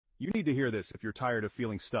You need to hear this if you're tired of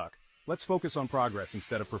feeling stuck. Let's focus on progress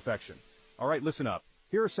instead of perfection. Alright, listen up.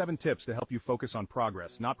 Here are 7 tips to help you focus on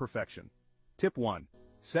progress, not perfection. Tip 1.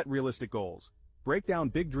 Set realistic goals. Break down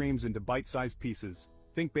big dreams into bite-sized pieces.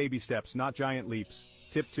 Think baby steps, not giant leaps.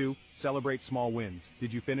 Tip 2. Celebrate small wins.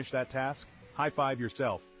 Did you finish that task? High-five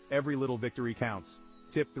yourself. Every little victory counts.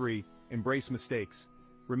 Tip 3. Embrace mistakes.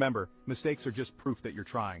 Remember, mistakes are just proof that you're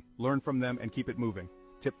trying. Learn from them and keep it moving.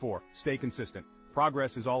 Tip 4. Stay consistent.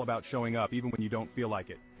 Progress is all about showing up even when you don't feel like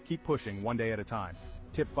it. Keep pushing one day at a time.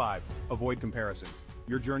 Tip 5. Avoid comparisons.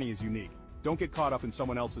 Your journey is unique. Don't get caught up in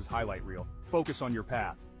someone else's highlight reel. Focus on your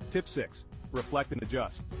path. Tip 6. Reflect and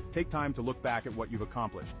adjust. Take time to look back at what you've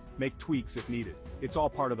accomplished. Make tweaks if needed. It's all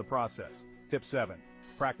part of the process. Tip 7.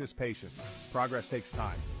 Practice patience. Progress takes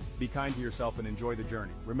time. Be kind to yourself and enjoy the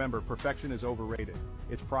journey. Remember, perfection is overrated.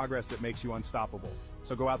 It's progress that makes you unstoppable.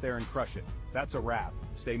 So go out there and crush it. That's a wrap.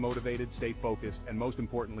 Stay motivated, stay focused, and most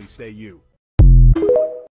importantly, stay you.